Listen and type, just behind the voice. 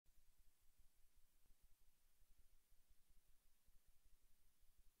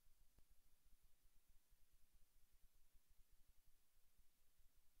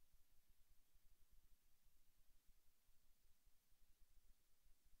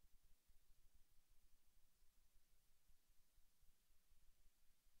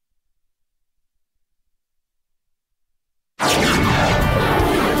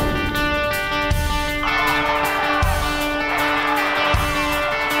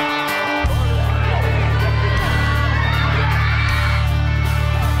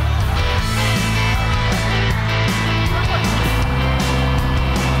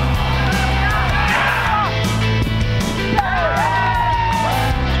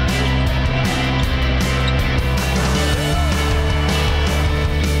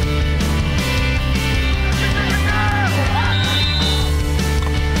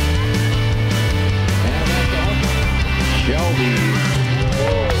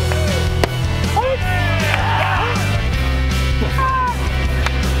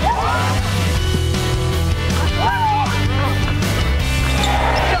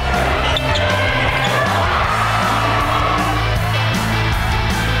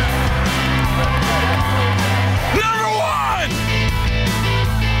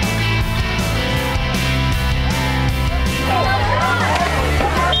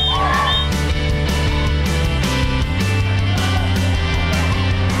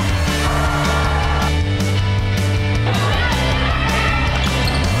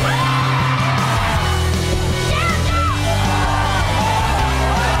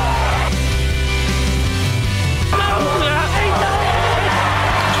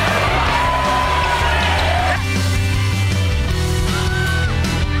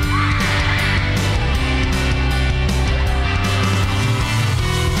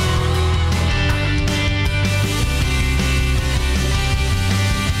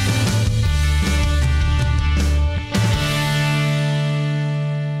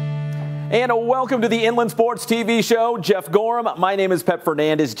And welcome to the Inland Sports TV show. Jeff Gorham. My name is Pep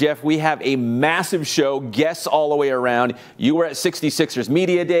Fernandez. Jeff, we have a massive show, guests all the way around. You were at 66ers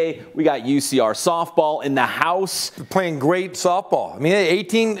Media Day. We got UCR softball in the house. Playing great softball. I mean,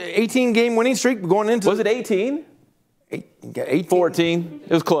 18 game winning streak going into. Was it 18? 18? 14.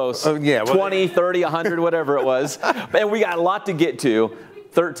 It was close. Yeah. 20, 30, 100, whatever it was. And we got a lot to get to.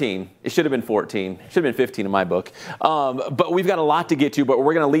 13. It should have been 14. It should have been 15 in my book. But we've got a lot to get to, but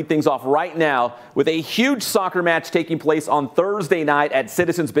we're going to lead things off right now with a huge soccer match taking place on Thursday night at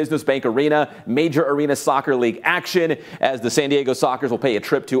Citizens Business Bank Arena. Major Arena Soccer League action as the San Diego Sockers will pay a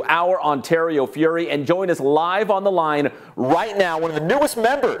trip to our Ontario Fury and join us live on the line right now, one of the newest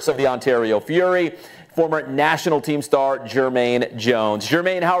members of the Ontario Fury, former national team star Jermaine Jones.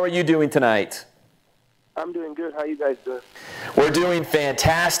 Jermaine, how are you doing tonight? I'm doing good. How you guys doing? We're doing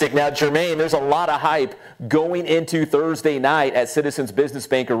fantastic. Now, Jermaine, there's a lot of hype going into Thursday night at Citizens Business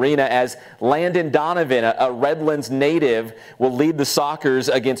Bank Arena as Landon Donovan, a Redlands native, will lead the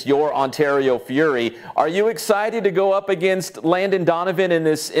Sockers against your Ontario Fury. Are you excited to go up against Landon Donovan in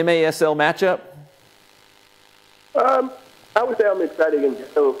this MASL matchup? I would say I'm excited in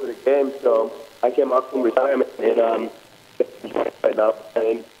general for the game. So I came out from retirement and right now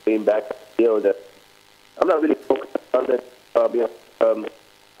and being back to the field. I'm not really focused on that.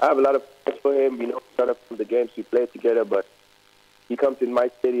 I have a lot of respect for him. A lot of the games we played together, but he comes in my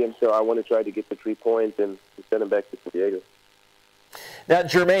stadium, so I want to try to get the 3 points and send him back to San Diego. Now,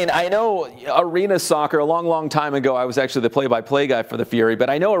 Jermaine, I know arena soccer, a long, long time ago, I was actually the play-by-play guy for the Fury, but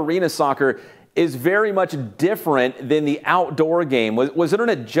I know arena soccer is very much different than the outdoor game. Was there an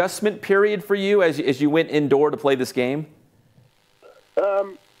adjustment period for you as you went indoor to play this game?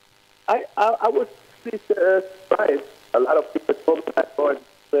 I was surprised. A lot of people told me that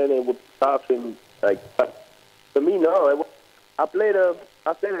training would be tough and but for me, no. I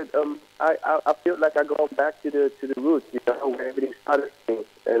feel like I go back to the roots, where everything started.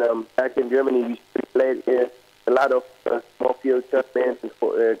 And back in Germany, we played in a lot of small field tournaments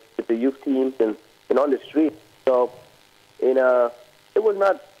with the youth teams and on the street. So, it was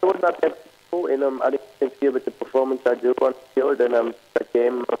not that cool. And I didn't feel with the performance I do on the field and that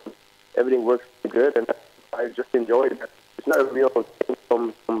game. Everything works good, and I just enjoyed it. It's not a real thing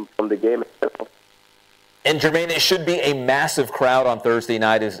from the game itself. And Jermaine, it should be a massive crowd on Thursday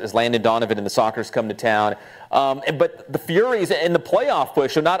night as Landon Donovan and the Sockers come to town. But the Furies in the playoff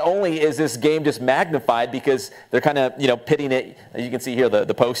push, so not only is this game just magnified because they're kind of, pitting it, you can see here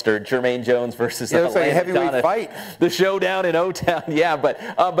the poster, Jermaine Jones versus it's like a heavyweight Donovan, fight. The showdown in O-Town, yeah.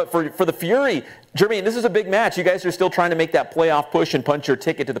 But for the Fury, Jermaine, this is a big match. You guys are still trying to make that playoff push and punch your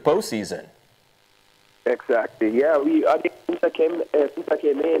ticket to the postseason. Exactly. Yeah, I think since I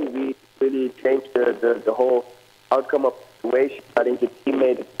came in, we really changed the whole outcome of the situation. I think the team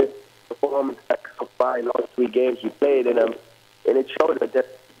made a good performance so far in all 3 games we played, and it showed that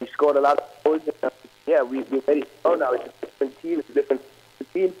we scored a lot of goals. Yeah, we're ready to go now. It's a different team. It's a different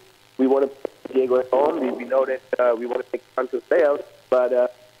team. We want to play San Diego at home. We know that we want to take fun to the playoffs, but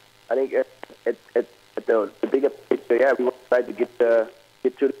I think at the bigger picture, yeah, we want to try to get to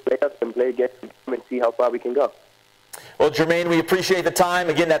the playoffs and play against them and see how far we can go. Well, Jermaine, we appreciate the time.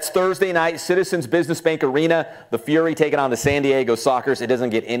 Again, that's Thursday night, Citizens Business Bank Arena. The Fury taking on the San Diego Sockers. It doesn't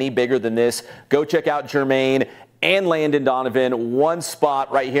get any bigger than this. Go check out Jermaine and Landon Donovan. One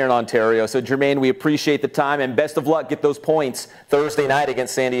spot right here in Ontario. So, Jermaine, we appreciate the time, and best of luck. Get those points Thursday night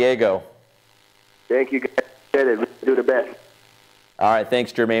against San Diego. Thank you, guys. We'll do the best. All right,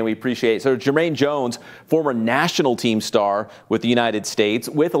 thanks, Jermaine. We appreciate it. So Jermaine Jones, former national team star with the United States,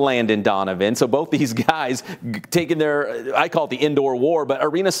 with Landon Donovan. So both these guys taking their, I call it the indoor war, but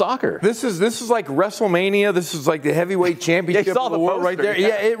arena soccer. This is like WrestleMania. This is like the heavyweight championship of the world right there.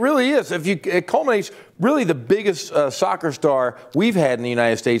 Yeah, it really is. It culminates really the biggest soccer star we've had in the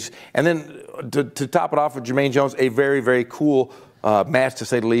United States. And then to top it off with Jermaine Jones, a very, very cool match, to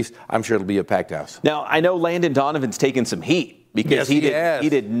say the least. I'm sure it'll be a packed house. Now, I know Landon Donovan's taken some heat. Because yes, he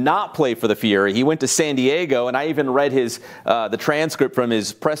did not play for the Fury. He went to San Diego, and I even read the transcript from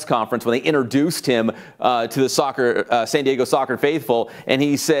his press conference when they introduced him to the San Diego soccer faithful, and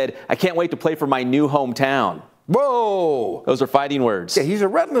he said, "I can't wait to play for my new hometown." Whoa! Those are fighting words. Yeah, he's a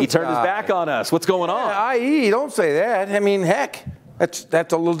Redlands He turned guy. his back on us. What's going on? I.e., don't say that. I mean, heck.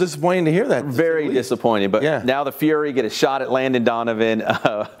 That's a little disappointing to hear that. Very disappointing. But yeah. Now the Fury get a shot at Landon Donovan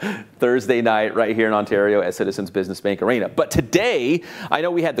Thursday night right here in Ontario at Citizens Business Bank Arena. But today, I know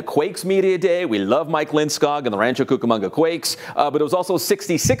we had the Quakes Media Day. We love Mike Lindskog and the Rancho Cucamonga Quakes. But it was also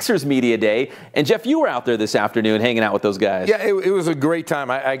 66ers Media Day. And, Jeff, you were out there this afternoon hanging out with those guys. Yeah, it was a great time.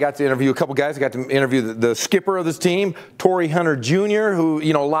 I got to interview a couple guys. I got to interview the skipper of this team, Torrey Hunter Jr., who,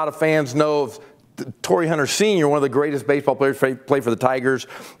 a lot of fans know of. Torrey Hunter Sr., one of the greatest baseball players, played for the Tigers,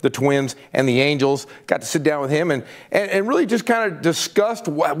 the Twins, and the Angels. Got to sit down with him and really just kind of discussed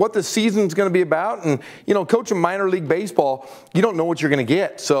what the season's going to be about. And, coaching minor league baseball, you don't know what you're going to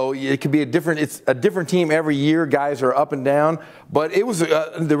get. So it could be it's a different team every year. Guys are up and down. But there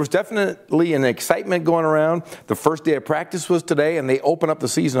was definitely an excitement going around. The first day of practice was today, and they open up the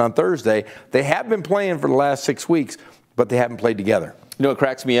season on Thursday. They have been playing for the last 6 weeks, but they haven't played together. You know what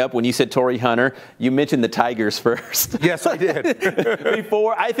cracks me up? When you said Torrey Hunter, you mentioned the Tigers first. Yes, I did.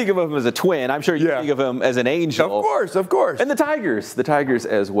 Before, I think of him as a twin. I'm sure you think of him as an angel. Of course. And the Tigers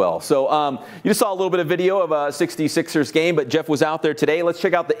as well. So you just saw a little bit of video of a 66ers game, but Jeff was out there today. Let's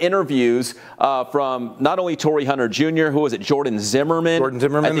check out the interviews from not only Torrey Hunter Jr., who was it, Jordan Zimmerman?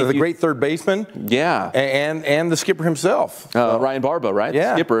 The great third baseman. Yeah. And the skipper himself. Ryan Barba, right?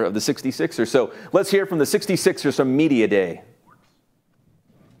 Yeah. The skipper of the 66ers. So let's hear from the 66ers from Media Day.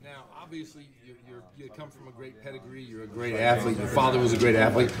 Obviously, you come from a great pedigree. You're a great athlete. Your father was a great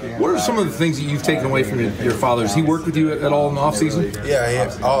athlete. What are some of the things that you've taken away from your father? Has he worked with you at all in the offseason?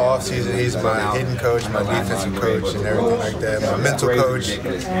 Yeah, all offseason. He's my hitting coach, my defensive coach, and everything like that. My mental coach,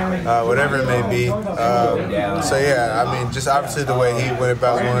 whatever it may be. Just obviously the way he went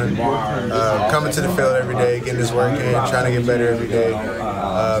about coming to the field every day, getting his work in, trying to get better every day,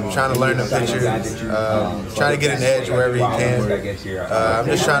 trying to learn the pitcher, trying to get an edge wherever he can. I'm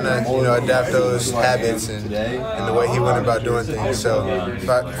just trying to, adapt those habits and the way he went about doing things. So if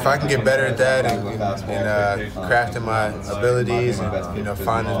I can get better at that and crafting my abilities and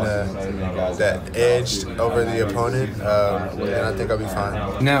finding that edge over the opponent, then I think I'll be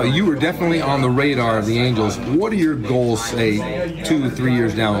fine. Now, you were definitely on the radar of the Angels. What are your goals, say, 2 or 3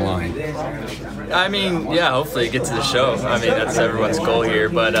 years down the line? Hopefully get to the show. That's everyone's goal here.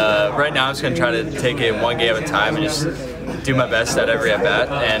 But right now I'm just going to try to take it one game at a time and just do my best at every at-bat.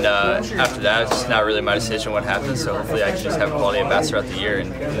 And after that, it's just not really my decision what happens. So hopefully I can just have quality at-bats throughout the year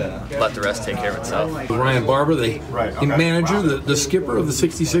and let the rest take care of itself. Ryan Barber, the manager, the skipper of the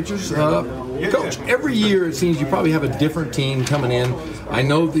 66ers. Coach, every year it seems you probably have a different team coming in. I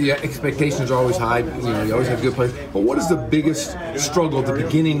know the expectations are always high. You always have good players. But what is the biggest struggle at the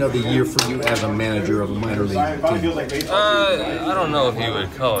beginning of the year for you as a manager of a minor league team? I don't know if you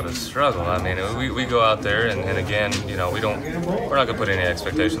would call it a struggle. We go out there and again, we're not going to put any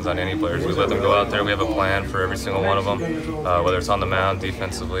expectations on any players. We let them go out there. We have a plan for every single one of them, whether it's on the mound,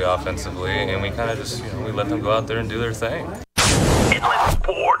 defensively, offensively, and we kind of just, we let them go out there and do their thing. Inland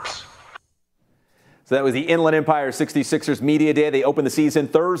Sports. So that was the Inland Empire 66ers Media Day. They open the season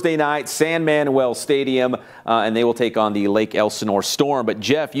Thursday night, San Manuel Stadium, and they will take on the Lake Elsinore Storm. But,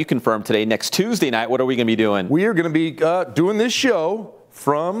 Jeff, you confirmed today, next Tuesday night, what are we going to be doing? We are going to be doing this show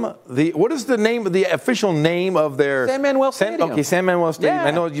from what is the official name of their San Manuel Stadium. San Manuel Stadium. Yeah.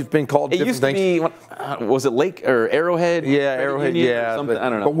 I know you've been called different things. It used to be, was it Lake or Arrowhead? Yeah, Arrowhead, I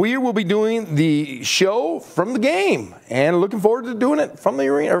don't know. But we will be doing the show from the game and looking forward to doing it from the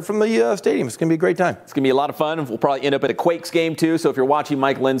arena or from the stadium. It's going to be a great time. It's going to be a lot of fun. We'll probably end up at a Quakes game too. So if you're watching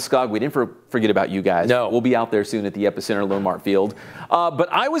Mike Lindskog, we didn't forget about you guys. No. We'll be out there soon at the Epicenter Lone Mart Field.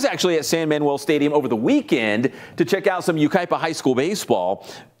 But I was actually at San Manuel Stadium over the weekend to check out some Yucaipa High School baseball.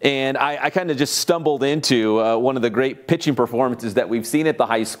 And I kind of just stumbled into one of the great pitching performances that we've seen at the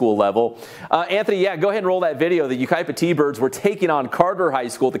high school level. Anthony, go ahead and roll that video. The Yucaipa T-Birds were taking on Carter High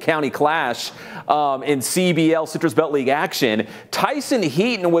School, the county clash in CBL, Citrus Belt League action. Tyson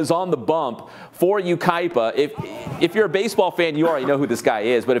Heaton was on the bump for Yucaipa. If you're a baseball fan, you already know who this guy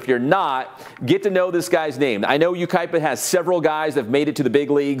is. But if you're not, get to know this guy's name. I know Yucaipa has several guys that have made it to the big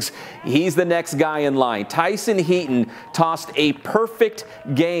leagues. He's the next guy in line. Tyson Heaton tossed a perfect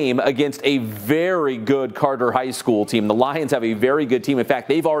game against a very good Carter High School team. The Lions have a very good team. In fact,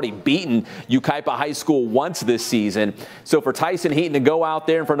 they've already beaten Yucaipa High School once this season. So for Tyson Heaton to go out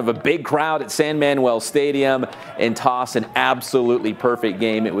there in front of a big crowd at San Manuel Stadium and toss an absolutely perfect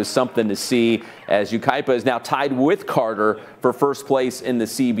game, it was something to see, as Yucaipa is now tied with Carter for first place in the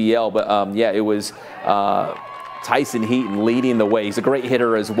CBL. But it was Tyson Heaton leading the way. He's a great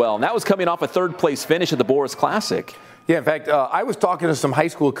hitter as well. And that was coming off a third place finish at the Boris Classic. Yeah, in fact, I was talking to some high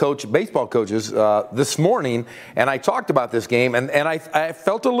school baseball coaches this morning, and I talked about this game, and I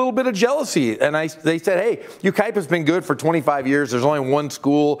felt a little bit of jealousy. And they said, hey, Yucaipa's been good for 25 years. There's only one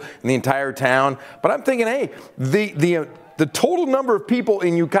school in the entire town. But I'm thinking, hey, the total number of people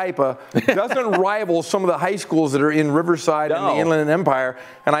in Yucaipa doesn't rival some of the high schools that are in Riverside and the Inland Empire.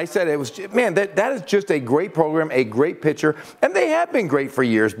 And I said, that is just a great program, a great pitcher, and they have been great for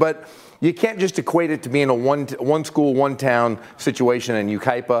years. But you can't just equate it to being a one school, one town situation, and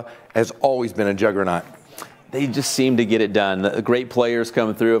Yucaipa has always been a juggernaut. They just seem to get it done. The great players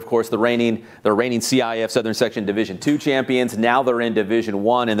coming through. Of course, the reigning CIF Southern Section Division II champions. Now they're in Division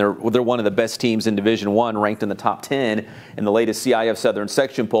I, and they're one of the best teams in Division I, ranked in the top 10 in the latest CIF Southern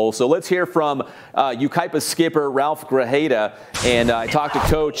Section poll. So let's hear from Yucaipa skipper Ralph Grajeda. And I talked to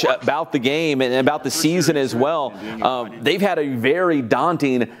Coach about the game and about the season as well. They've had a very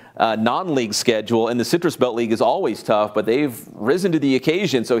daunting non-league schedule, and the Citrus Belt League is always tough, but they've risen to the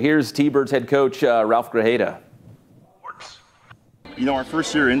occasion. So here's T-Birds head coach Ralph Grajeda. You know, our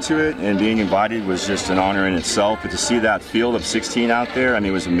first year into it and being invited was just an honor in itself, but to see that field of 16 out there, I mean,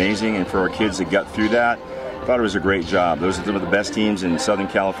 it was amazing, and for our kids to get through that, I thought it was a great job. Those are some of the best teams in Southern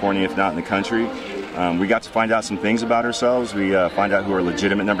California, if not in the country. We got to find out some things about ourselves. We find out who our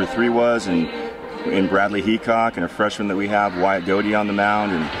legitimate number 3 was, and in Bradley Heacock, and a freshman that we have, Wyatt Doty, on the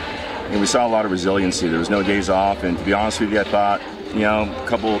mound, and we saw a lot of resiliency. There was no days off, and to be honest with you, I thought, you know, a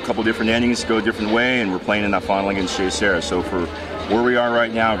couple different innings go a different way, and we're playing in that final against Shea Serra. So for where we are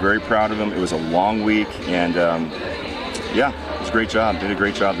right now, very proud of them. It was a long week, and yeah, it was a great job. Did a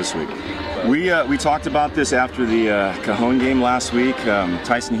great job this week. We talked about this after the Cajon game last week.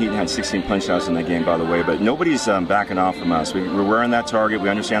 Tyson Heaton had 16 punch outs in that game, by the way, but nobody's backing off from us. We're wearing that target. We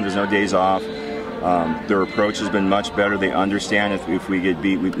understand there's no days off. Their approach has been much better. They understand if we get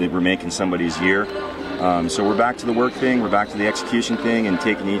beat, we're making somebody's year. So we're back to the work thing, we're back to the execution thing, and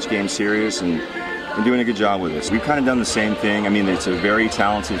taking each game serious and doing a good job with this. We've kind of done the same thing. I mean, it's a very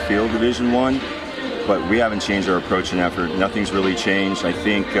talented field, Division I, but we haven't changed our approach and effort. Nothing's really changed. I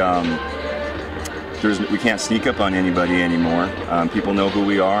think we can't sneak up on anybody anymore. People know who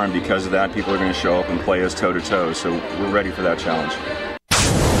we are, and because of that, people are going to show up and play us toe-to-toe. So we're ready for that challenge.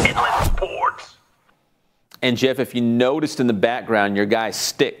 And Jeff, if you noticed in the background, your guy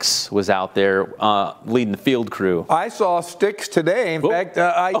Sticks was out there leading the field crew. I saw Sticks today. In fact,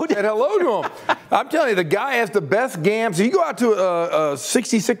 I said hello to him. I'm telling you, the guy has the best gams. You go out to a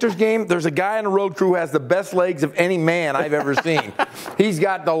 66ers game, there's a guy in the road crew who has the best legs of any man I've ever seen. He's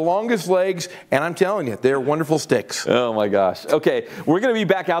got the longest legs, and I'm telling you, they're wonderful sticks. Oh, my gosh. Okay, we're going to be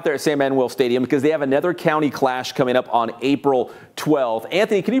back out there at San Manuel Stadium because they have another county clash coming up on April 12th.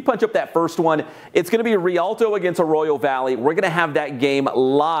 Anthony, can you punch up that first one? It's going to be Rialto against Arroyo Valley. We're going to have that game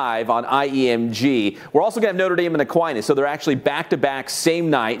live on IEMG. We're also going to have Notre Dame and Aquinas, so they're actually back-to-back same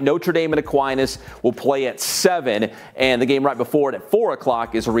night. Notre Dame and Aquinas will play at 7, and the game right before it at 4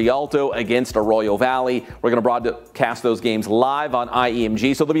 o'clock is Rialto against Arroyo Valley. We're going to broadcast those games live on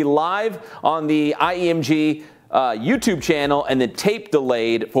IEMG, so they'll be live on the IEMG YouTube channel and then tape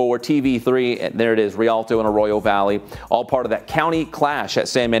delayed for TV3. And there it is, Rialto and Arroyo Valley, all part of that county clash at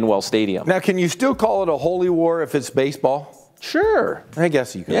San Manuel Stadium. Now, can you still call it a holy war if it's baseball? Sure. I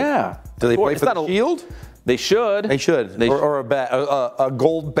guess you could. Yeah. Do they play for the shield? They should. They should. Or a bat, a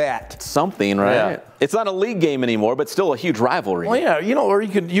gold bat. Something, right? Yeah. It's not a league game anymore, but still a huge rivalry. Well, yeah, you know, or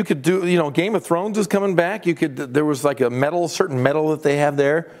you could do, you know, Game of Thrones is coming back. There was like a certain medal that they have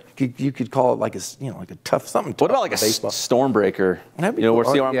there. You could call it like a tough something. What about like a Stormbreaker? You know,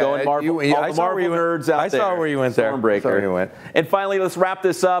 see where I'm going, Marvel. All the Marvel nerds out there. I saw where you went there. Stormbreaker. And finally, let's wrap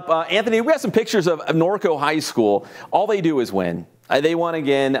this up. Anthony, we got some pictures of Norco High School. All they do is win. They won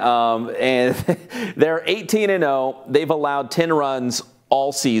again, and they're 18-0. They've allowed 10 runs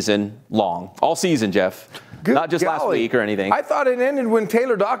all season long. All season, Jeff. Not just last week or anything. I thought it ended when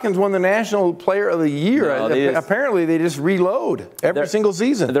Taylor Dawkins won the National Player of the Year. No, apparently, they just reload every single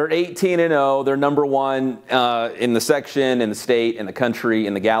season. They're 18-0. They're number 1 in the section, in the state, in the country,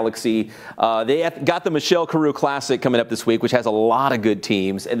 in the galaxy. They got the Michelle Carew Classic coming up this week, which has a lot of good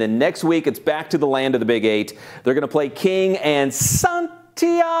teams. And then next week, it's back to the land of the Big 8. They're going to play King and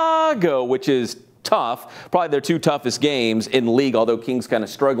Santiago, which is tough. Probably their 2 toughest games in the league, although King's kind of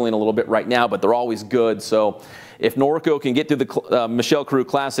struggling a little bit right now, but they're always good. So if Norco can get to the Michelle Carew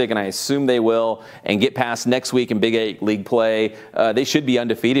Classic, and I assume they will, and get past next week in Big 8 league play, they should be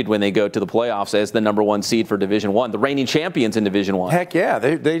undefeated when they go to the playoffs as the number 1 seed for Division I, the reigning champions in Division I. Heck yeah,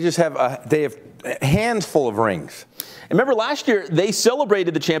 they just have hands full of rings. And remember last year, they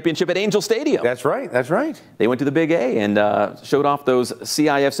celebrated the championship at Angel Stadium. That's right. That's right. They went to the Big A and showed off those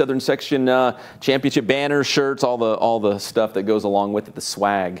CIF Southern Section championship banners, shirts, all the stuff that goes along with it, the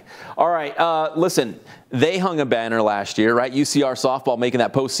swag. All right, listen, they hung a banner last year, right? UCR softball making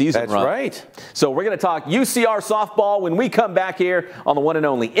that postseason run. That's right. So we're going to talk UCR softball when we come back here on the one and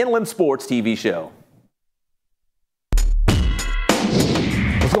only Inland Sports TV show.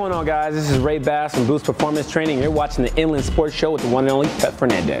 What's going on, guys? This is Ray Bass from Boost Performance Training. You're watching the Inland Sports Show with the one and only Pep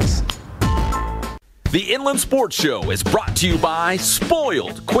Fernandez. The Inland Sports Show is brought to you by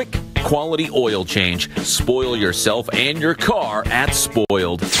Spoiled. Quick, quality oil change. Spoil yourself and your car at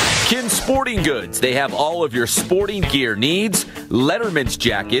Spoiled. Kin Sporting Goods. They have all of your sporting gear needs, Letterman's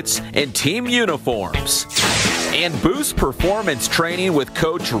jackets, and team uniforms. And Boost Performance Training with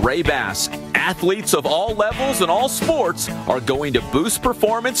Coach Ray Bass. Athletes of all levels and all sports are going to Boost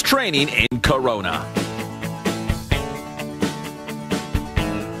Performance Training in Corona.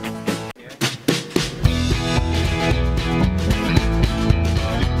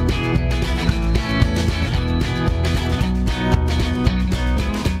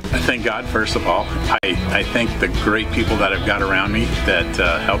 Thank God, first of all. I thank the great people that I've got around me that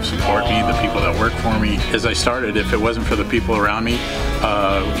help support me, the people that work for me. As I started, if it wasn't for the people around me,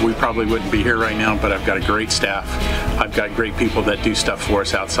 we probably wouldn't be here right now, but I've got a great staff. I've got great people that do stuff for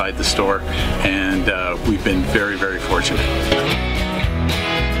us outside the store, and we've been very, very fortunate.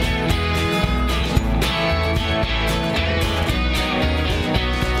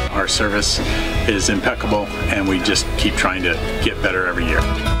 Our service is impeccable, and we just keep trying to get better every year.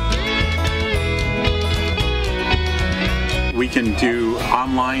 We can do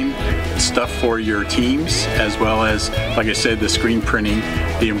online stuff for your teams, as well as, like I said, the screen printing,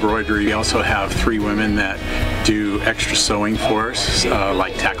 the embroidery. We also have 3 women that do extra sewing for us,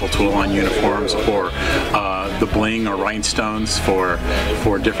 like tackle tool on uniforms, or the bling or rhinestones for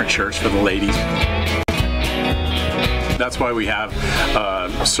different shirts for the ladies. That's why we have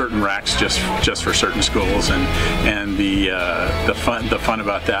certain racks just for certain schools, and the fun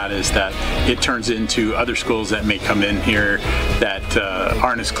about that is that it turns into other schools that may come in here that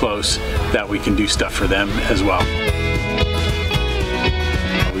aren't as close, that we can do stuff for them as well.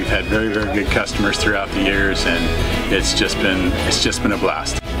 We've had very, very good customers throughout the years, and it's just been a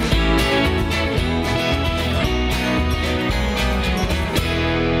blast.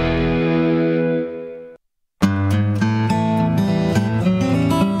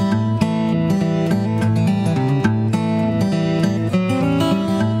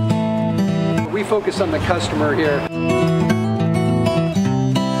 Focus on the customer here.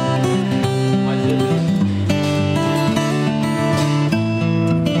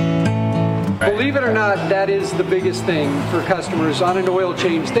 Believe it or not, that is the biggest thing for customers on an oil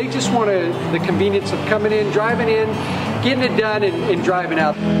change. They just want the convenience of coming in, driving in, getting it done, and driving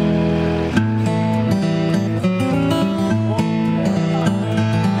out.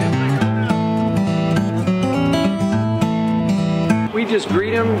 We just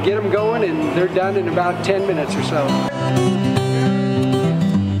greet them, get them going, and they're done in about 10 minutes or so.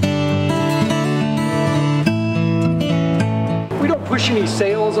 We don't push any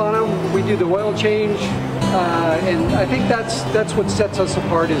sales on them. We do the oil change, and I think that's what sets us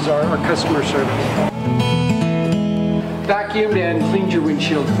apart is our customer service. Vacuumed and cleaned your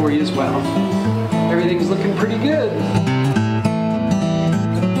windshield for you as well. Everything's looking pretty good.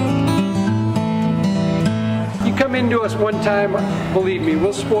 Come into us one time, believe me,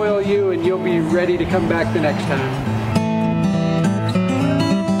 we'll spoil you and you'll be ready to come back the next time.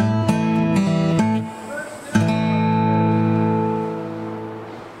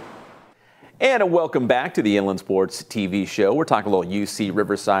 And welcome back to the Inland Sports TV show. We're talking a little UC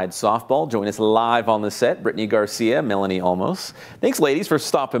Riverside softball. Join us live on the set, Brittney Garcia, Melanie Olmos. Thanks, ladies, for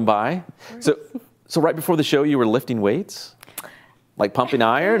stopping by. So right before the show, you were lifting weights? Like pumping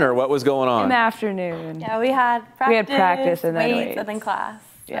iron, or what was going on? In the afternoon. Yeah, we had practice and then weights, and then class.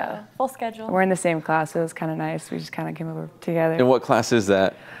 Yeah. So full schedule. We're in the same class, so it was kind of nice. We just kind of came over together. And what class is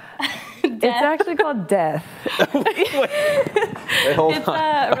that? It's actually called Death. Wait, hold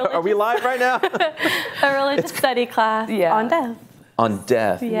on. Are we live right now? A religious study class on death. On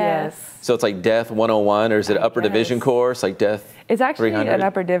death? Yes. So it's like Death 101, or is it an upper division course, like Death It's actually 300? an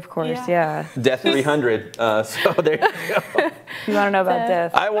upper div course, yeah. Death 300. So there you go. You want to know about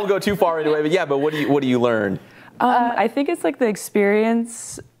Death? I won't go too far into it, but yeah, but what do you learn? I think it's like the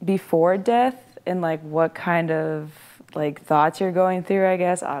experience before death and like what kind of like thoughts you're going through, I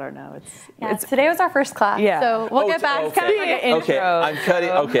guess. I don't know. Today was our first class. Yeah. So we'll get back. It's kind of like an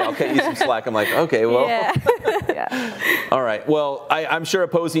intro. Okay, I'll cut you some slack. I'm like, okay, well. Yeah. All right. Well, I'm sure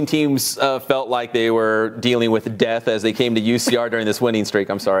opposing teams felt like they were dealing with death as they came to UCR during this winning streak.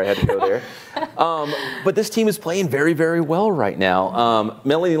 I'm sorry I had to go there. But this team is playing very, very well right now.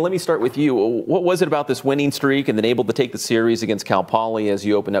 Melanie, let me start with you. What was it about this winning streak and then able to take the series against Cal Poly as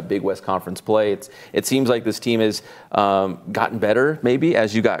you open up Big West Conference play? It seems like this team has gotten better maybe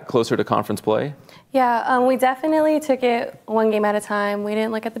as you got closer to conference play. Yeah, we definitely took it one game at a time. We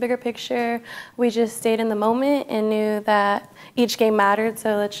didn't look at the bigger picture. We just stayed in the moment and knew that each game mattered.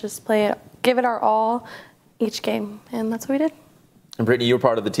 So let's just play it, give it our all each game, and that's what we did. And Brittney, you were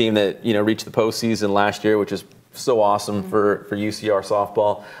part of the team that reached the postseason last year, which is so awesome for UCR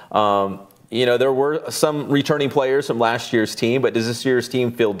softball. There were some returning players from last year's team, but does this year's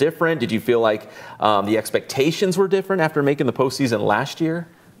team feel different? Did you feel like the expectations were different after making the postseason last year?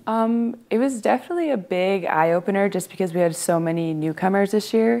 It was definitely a big eye-opener just because we had so many newcomers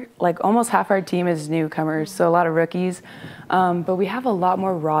this year. Like almost half our team is newcomers, so a lot of rookies. But we have a lot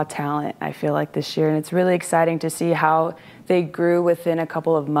more raw talent, I feel like, this year. And it's really exciting to see how they grew within a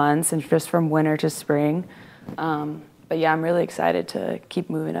couple of months and just from winter to spring. But yeah, I'm really excited to keep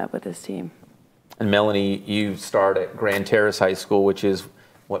moving up with this team. And Melanie, you start at Grand Terrace High School, which is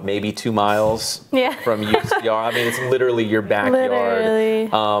maybe 2 miles from UCR. I mean, it's literally your backyard. Literally.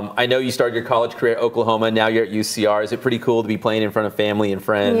 I know you started your college career at Oklahoma. Now you're at UCR. Is it pretty cool to be playing in front of family and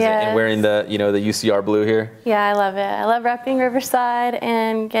friends and wearing the the UCR blue here? Yeah, I love it. I love repping Riverside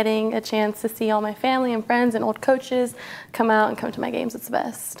and getting a chance to see all my family and friends and old coaches come out and come to my games. It's the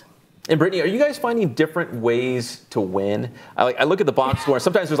best. And Brittney, are you guys finding different ways to win? I look at the box score, and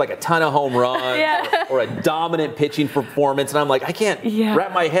sometimes there's like a ton of home runs or a dominant pitching performance, and I'm like, I can't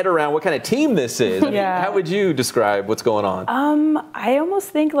wrap my head around what kind of team this is. I mean, how would you describe what's going on? I almost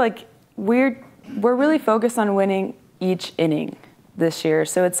think like we're really focused on winning each inning this year.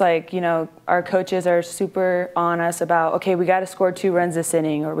 So it's like, our coaches are super on us about, okay, we got to score 2 runs this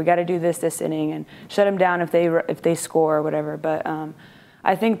inning, or we got to do this inning, and shut them down if they score or whatever. But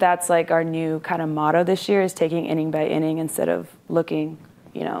I think that's like our new kind of motto this year is taking inning by inning instead of looking,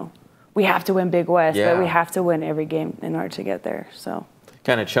 we have to win Big West, but we have to win every game in order to get there. So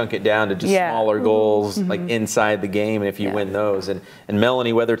kind of chunk it down to just smaller goals, like inside the game, and if you win those. And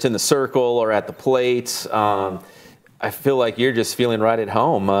Melanie, whether it's in the circle or at the plate, I feel like you're just feeling right at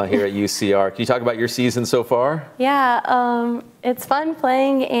home here at UCR. Can you talk about your season so far? Yeah, it's fun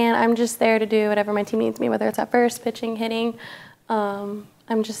playing, and I'm just there to do whatever my team needs me, whether it's at first, pitching, hitting.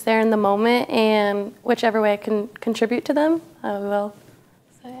 I'm just there in the moment, and whichever way I can contribute to them, I will.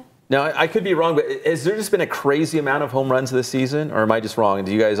 So, yeah. Now, I could be wrong, but has there just been a crazy amount of home runs this season, or am I just wrong?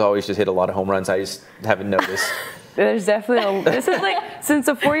 Do you guys always just hit a lot of home runs? I just haven't noticed. There's definitely this is like, since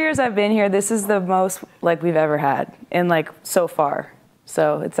the 4 years I've been here, this is the most like we've ever had in like so far.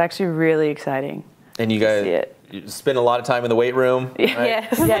 So it's actually really exciting. And you guys you spend a lot of time in the weight room, right?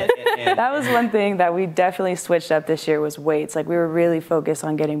 Yes. And that was one thing that we definitely switched up this year was weights. Like we were really focused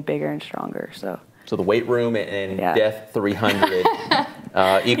on getting bigger and stronger. So the weight room and Death 300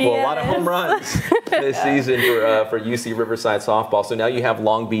 equal a lot of home runs this season for UC Riverside softball. So now you have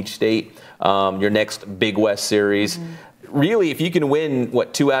Long Beach State, your next Big West series. Really, if you can win,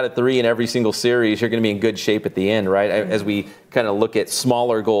 2 out of 3 in every single series, you're going to be in good shape at the end, right? As we kind of look at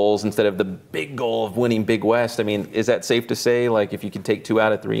smaller goals instead of the big goal of winning Big West. I mean, is that safe to say? Like, if you can take 2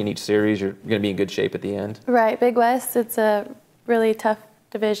 out of 3 in each series, you're going to be in good shape at the end? Right. Big West, it's a really tough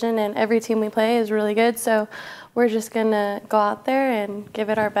division, and every team we play is really good. So we're just going to go out there and give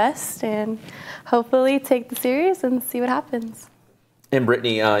it our best and hopefully take the series and see what happens. And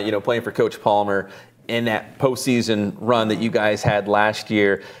Brittney, playing for Coach Palmer, in that postseason run that you guys had last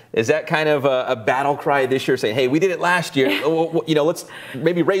year, is that kind of a battle cry this year, saying, hey, we did it last year, let's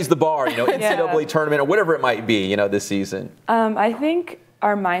maybe raise the bar, NCAA tournament or whatever it might be, this season? I think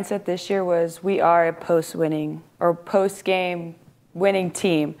our mindset this year was we are a post-winning or post-game winning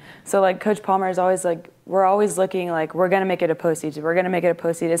team. So like Coach Palmer is always like, we're always looking like we're going to make it a postseason. We're going to make it a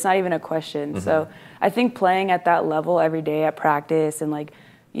postseason. It's not even a question. So I think playing at that level every day at practice and like,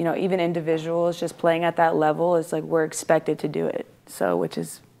 even individuals just playing at that level is like we're expected to do it. So, which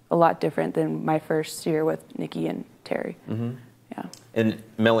is a lot different than my first year with Nikki and Terry. Yeah. And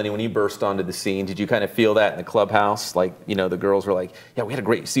Melanie, when you burst onto the scene, did you kind of feel that in the clubhouse? Like, the girls were like, yeah, we had a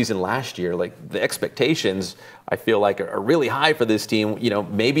great season last year. Like the expectations, I feel like are really high for this team.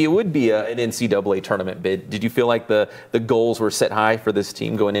 Maybe it would be an NCAA tournament bid. Did you feel like the goals were set high for this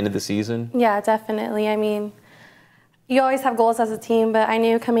team going into the season? Yeah, definitely. I mean, you always have goals as a team, but I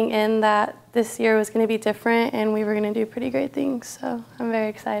knew coming in that this year was going to be different and we were going to do pretty great things. So I'm very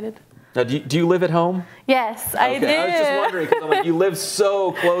excited. Now, do you live at home? Yes, I do. I was just wondering, because I'm like, you live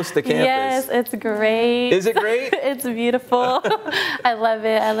so close to campus. Yes, it's great. Is it great? It's beautiful. I love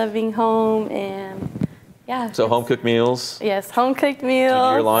it. I love being home, and yeah. So home-cooked meals? Yes, home-cooked meals. Do you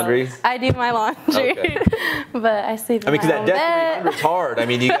do your laundry? I do my laundry. Okay. But I sleep in my own bed. I mean, because that Death 300 is hard. I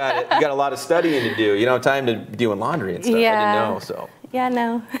mean, you got a lot of studying to do. You don't have time to be doing laundry and stuff. Yeah. I didn't know, so. Yeah,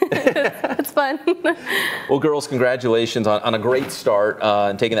 no. It's fun. Well, girls, congratulations on a great start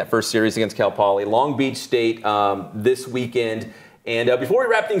and taking that first series against Cal Poly. Long Beach State this weekend. And before we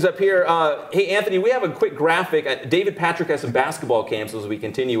wrap things up here, hey, Anthony, we have a quick graphic. David Patrick has some basketball camps as we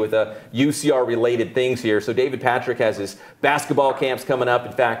continue with UCR-related things here. So David Patrick has his basketball camps coming up.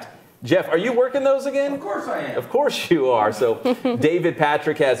 In fact, Jeff, are you working those again? Of course I am. Of course you are. So David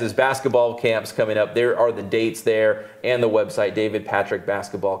Patrick has his basketball camps coming up. There are the dates there and the website,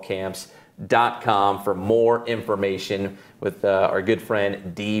 davidpatrickbasketballcamps.com, for more information with our good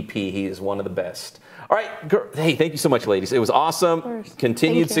friend DP. He is one of the best. All right, hey, thank you so much, ladies. It was awesome.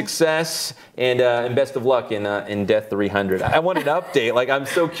 Continued success and best of luck in Death 300. I wanted an update. Like, I'm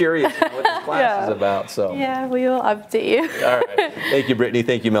so curious what this class is about. So yeah, we will update you. All right. Thank you, Brittany.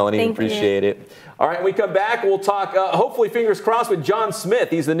 Thank you, Melanie. Appreciate it. All right, when we come back, we'll talk, hopefully, fingers crossed, with John Smith.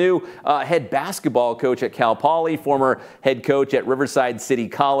 He's the new head basketball coach at Cal Poly, former head coach at Riverside City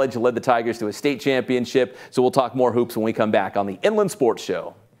College, led the Tigers to a state championship. So we'll talk more hoops when we come back on the Inland Sports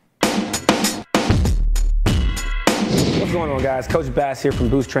Show. What's going on, guys? Coach Bass here from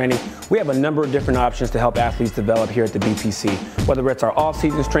Boost Training. We have a number of different options to help athletes develop here at the BPC, whether it's our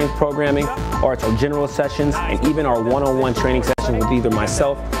off-season strength programming or it's our general sessions and even our one-on-one training session with either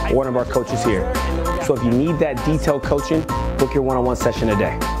myself or one of our coaches here. So if you need that detailed coaching, book your one-on-one session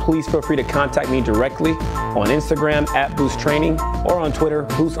today. Please feel free to contact me directly on Instagram at Boost Training or on Twitter,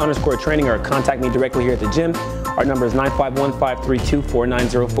 Boost_Training, or contact me directly here at the gym. Our number is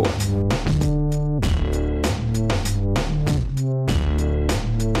 951-532-4904.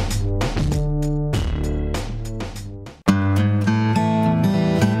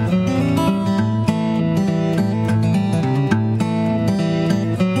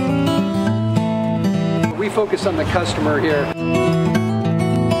 Focus on the customer here.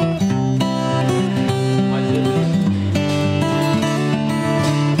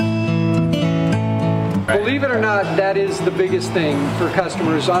 Believe it or not, that is the biggest thing for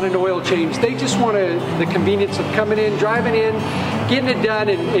customers on an oil change. They just want the convenience of coming in, driving in, getting it done,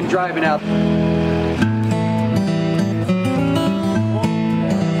 and driving out.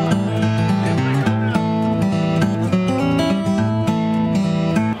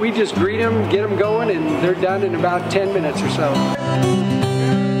 We just greet them, get them going, and they're done in about 10 minutes or so.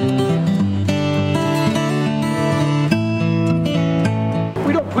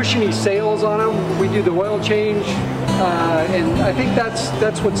 We don't push any sales on them. We do the oil change, and I think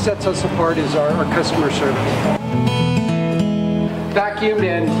that's what sets us apart is our customer service. Vacuumed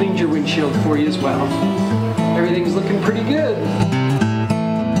and cleaned your windshield for you as well. Everything's looking pretty good.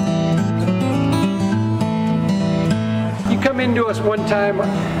 Come into us one time,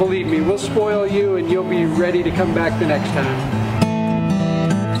 believe me, we'll spoil you and you'll be ready to come back the next time.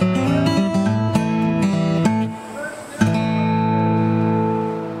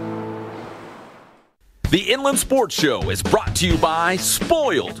 The Inland Sports Show is brought to you by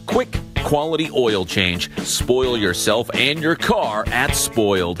Spoiled. Quick, quality oil change. Spoil yourself and your car at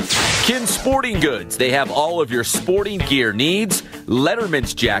Spoiled. Kin Sporting Goods. They have all of your sporting gear needs,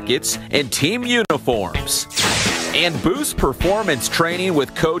 Letterman's jackets, and team uniforms. And Boost Performance Training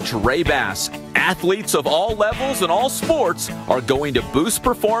with Coach Ray Bass. Athletes of all levels and all sports are going to Boost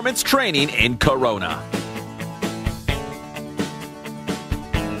Performance Training in Corona.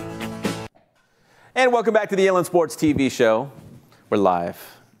 And welcome back to the Inland Sports TV show. We're live.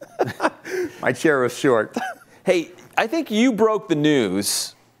 My chair was short. Hey, I think you broke the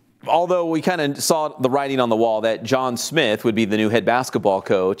news, although we kind of saw the writing on the wall that John Smith would be the new head basketball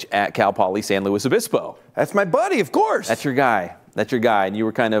coach at Cal Poly San Luis Obispo. That's my buddy, of course. That's your guy. That's your guy. And you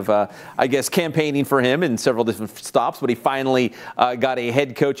were kind of, I guess, campaigning for him in several different stops, but he finally got a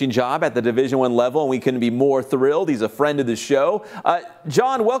head coaching job at the Division I level, and we couldn't be more thrilled. He's a friend of the show.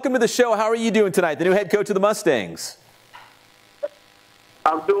 John, welcome to the show. How are you doing tonight, the new head coach of the Mustangs?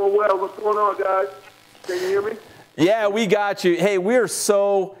 I'm doing well. What's going on, guys? Can you hear me? Yeah, we got you. Hey, we're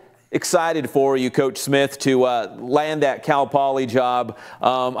so excited for you, Coach Smith, to land that Cal Poly job.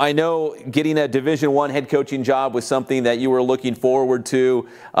 I know getting a Division I head coaching job was something that you were looking forward to.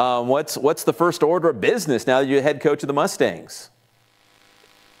 What's the first order of business now that you're head coach of the Mustangs?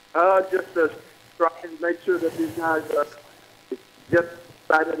 Just to try and make sure that these guys are just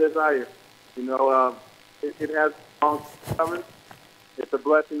excited as I am. You know, it has long coming. It's a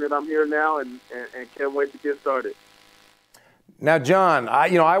blessing that I'm here now and can't wait to get started. Now, John,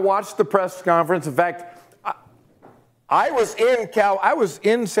 I watched the press conference. In fact, I was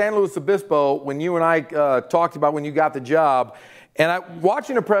in San Luis Obispo when you and I talked about when you got the job, and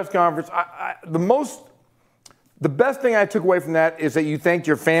watching the press conference, the best thing I took away from that is that you thanked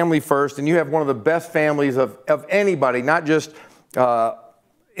your family first, and you have one of the best families of anybody, not just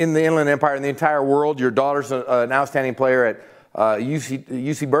in the Inland Empire, in the entire world. Your daughter's an outstanding player at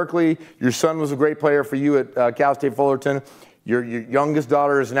UC Berkeley. Your son was a great player for you at Cal State Fullerton. Your youngest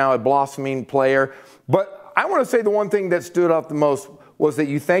daughter is now a blossoming player. But I want to say the one thing that stood out the most was that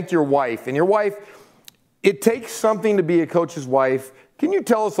you thanked your wife. And your wife, it takes something to be a coach's wife. Can you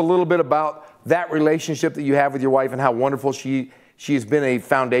tell us a little bit about that relationship that you have with your wife and how wonderful she has been a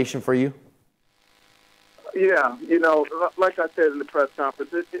foundation for you? Yeah, like I said in the press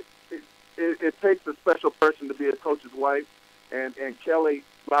conference, it takes a special person to be a coach's wife, and Kelly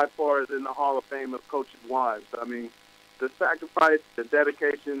by far is in the Hall of Fame of coaches' wives. I mean, the sacrifice, the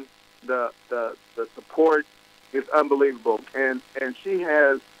dedication, the support is unbelievable, and she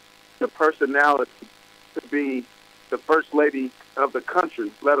has the personality to be the first lady of the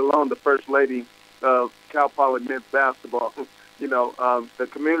country, let alone the first lady of Cal Poly men's basketball. The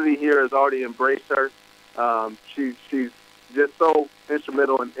community here has already embraced her. She's just so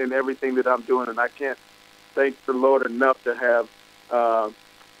instrumental in everything that I'm doing, and I can't thank the Lord enough to have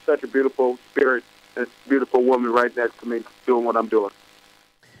such a beautiful spirit and beautiful woman right next to me doing what I'm doing.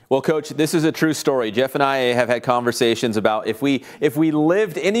 Well, Coach, this is a true story. Jeff and I have had conversations about if we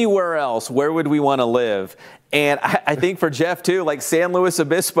lived anywhere else, where would we want to live? And I think for Jeff, too, like San Luis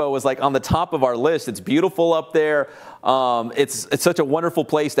Obispo was like on the top of our list. It's beautiful up there. It's such a wonderful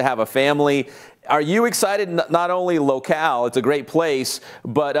place to have a family. Are you excited not only locale, it's a great place,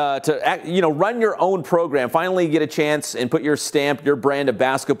 but to run your own program, finally get a chance and put your stamp, your brand of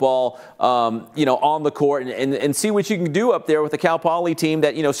basketball, on the court and see what you can do up there with the Cal Poly team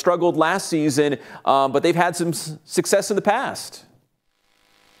that, struggled last season, but they've had some success in the past?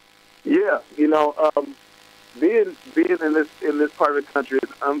 Yeah, being in this part of the country is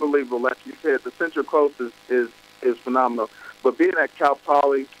unbelievable. Like you said, the Central Coast is phenomenal. But being at Cal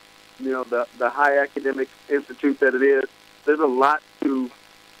Poly, the high academic institute that it is, there's a lot to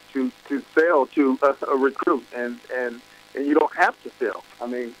sell to a recruit, and you don't have to sell. I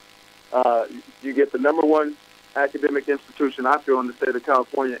mean, you get the #1 academic institution, I feel, in the state of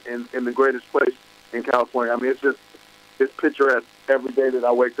California, in the greatest place in California. I mean, it's picturesque every day that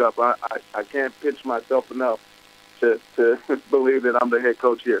I wake up. I can't pitch myself enough to believe that I'm the head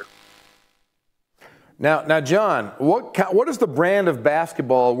coach here. Now, John, what is the brand of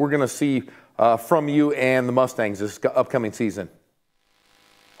basketball we're going to see from you and the Mustangs this upcoming season?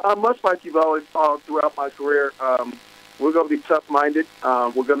 Much like you've always saw throughout my career, we're going to be tough-minded.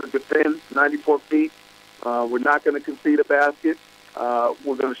 We're going to defend 94 feet. We're not going to concede a basket.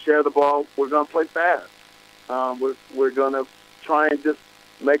 We're going to share the ball. We're going to play fast. We're going to try and just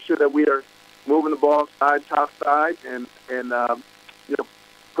make sure that we are moving the ball top side, and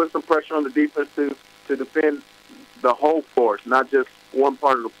put some pressure on the defense to defend the whole floor, not just one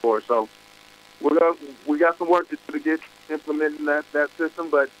part of the floor. So we got some work to do to get implementing that system,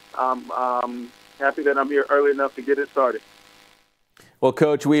 but I'm happy that I'm here early enough to get it started. Well,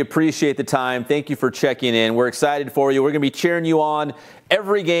 Coach, we appreciate the time. Thank you for checking in. We're excited for you. We're going to be cheering you on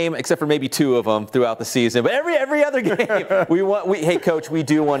every game, except for maybe 2 of them throughout the season. But every other game, hey, Coach, we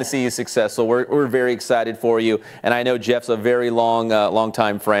do want to see you successful. We're very excited for you. And I know Jeff's a very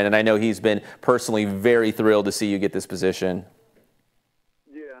long-time friend, and I know he's been personally very thrilled to see you get this position.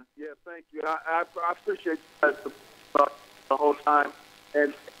 Yeah, thank you. I appreciate you guys the whole time.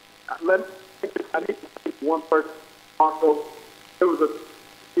 And I need to speak one person also. There was a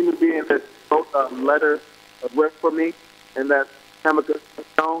human being that wrote a letter of rest for me, and that's Tamika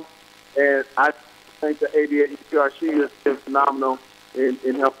Stone. And I thank the AD at UCR. She has been phenomenal in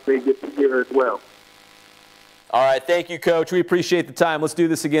helping me get here as well. All right. Thank you, Coach. We appreciate the time. Let's do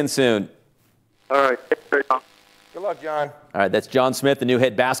this again soon. All right. Good luck, John. All right, that's John Smith, the new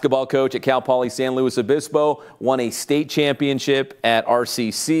head basketball coach at Cal Poly San Luis Obispo, won a state championship at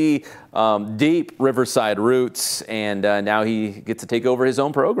RCC, deep Riverside roots, and now he gets to take over his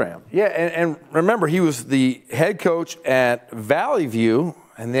own program. Yeah, and remember, he was the head coach at Valley View,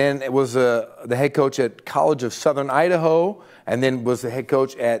 and then it was the head coach at College of Southern Idaho, and then was the head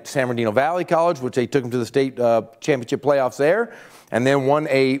coach at San Bernardino Valley College, which they took him to the state championship playoffs there. and then won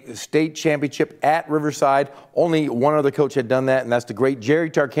a state championship at Riverside. Only one other coach had done that, and that's the great Jerry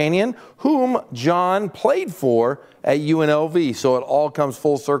Tarkanian, whom John played for at UNLV. So it all comes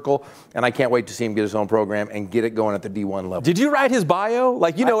full circle, and I can't wait to see him get his own program and get it going at the D1 level. Did you write his bio?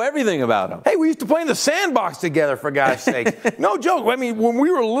 Like, you know everything about him. Hey, we used to play in the sandbox together, for God's sake. No joke. I mean, when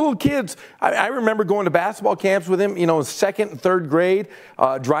we were little kids, I remember going to basketball camps with him, you know, 2nd and 3rd grade,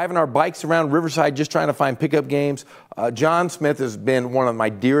 driving our bikes around Riverside just trying to find pickup games. John Smith has been one of my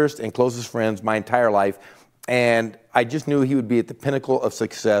dearest and closest friends my entire life, and I just knew he would be at the pinnacle of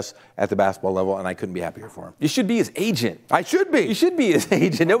success at the basketball level, and I couldn't be happier for him. You should be his agent. I should be. You should be his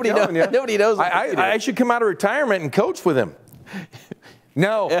agent. Nobody knows. Nobody knows. I should come out of retirement and coach with him.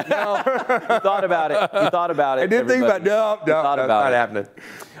 No. You thought about it. You thought about it. I didn't think about it. No, that's not happening.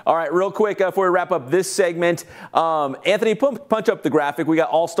 All right, real quick before we wrap up this segment, Anthony, punch up the graphic. We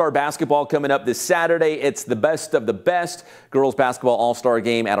got All-Star basketball coming up this Saturday. It's the best of the best girls basketball All-Star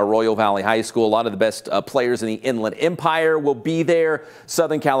game at Arroyo Valley High School. A lot of the best players in the Inland Empire will be there.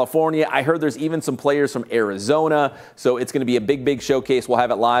 Southern California. I heard there's even some players from Arizona. So it's going to be a big, big showcase. We'll have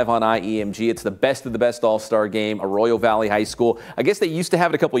it live on IEMG. It's the best of the best All-Star game, Arroyo Valley High School. I guess they used to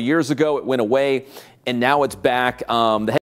have it a couple years ago. It went away, and now it's back. The